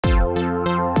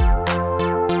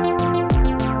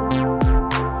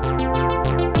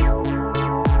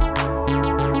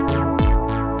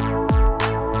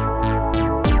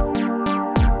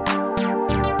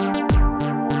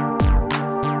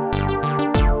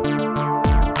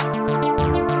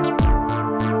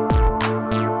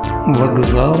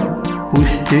Вокзал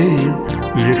пустеет,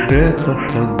 лишь эхо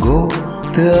шагов,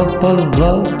 ты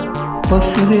опоздал в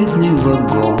последний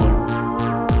вагон.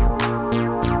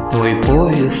 Твой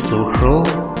поезд ушел,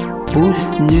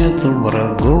 пусть нету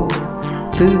врагов,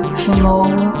 ты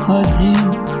снова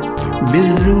один,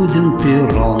 безлюден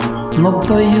перрон. Но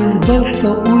поезда,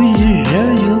 что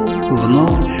уезжают в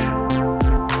ночь,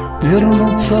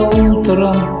 вернутся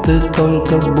утром, ты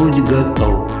только будь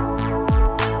готов.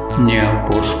 Не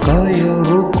опуская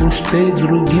рук, успей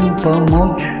другим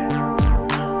помочь.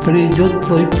 Придет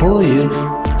твой поезд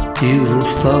из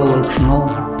усталых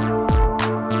снов.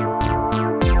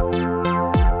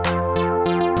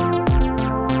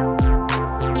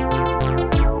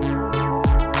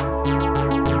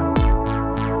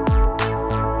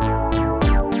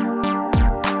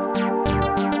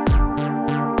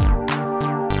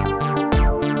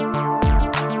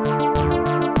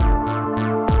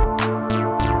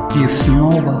 И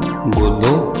снова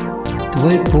гудок,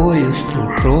 твой поезд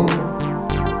ушел,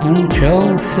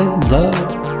 умчался вдаль,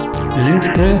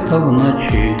 лишь эхо в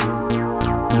ночи.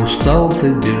 Устал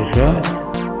ты бежать,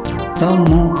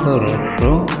 тому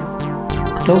хорошо,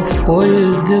 кто в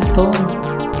поезде том,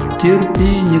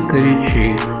 терпи, не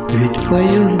кричи, ведь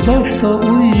поезда, что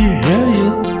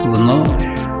уезжают в ночь,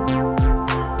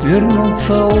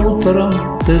 вернутся утром,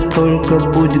 ты только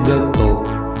будь готов.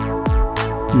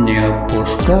 Не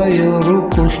опуская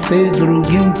рук, успей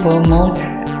другим помочь.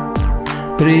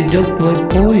 Придет твой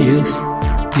поезд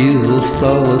из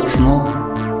усталых снов.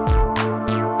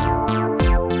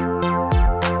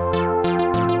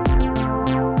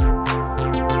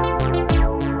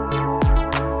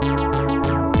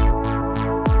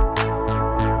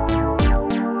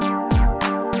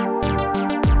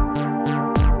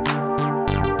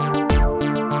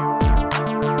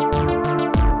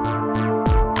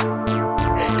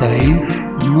 Стоишь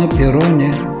на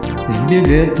перроне с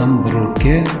билетом в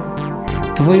руке,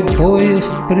 твой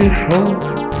поезд пришел,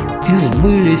 и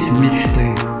сбылись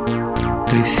мечты.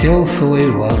 Ты сел в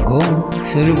свой вагон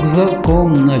с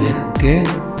рюкзаком налегке,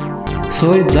 в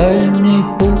свой дальний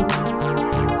путь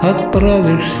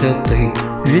отправишься ты,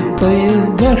 ведь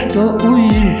поезда, что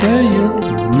уезжают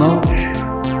в ночь,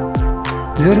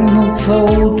 вернутся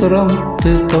утром,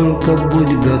 ты только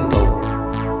будь готов.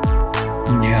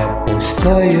 Не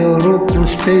опуская рук,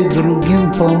 успей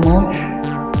другим помочь.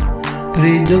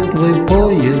 Придет твой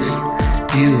поезд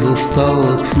из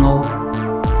усталых снов.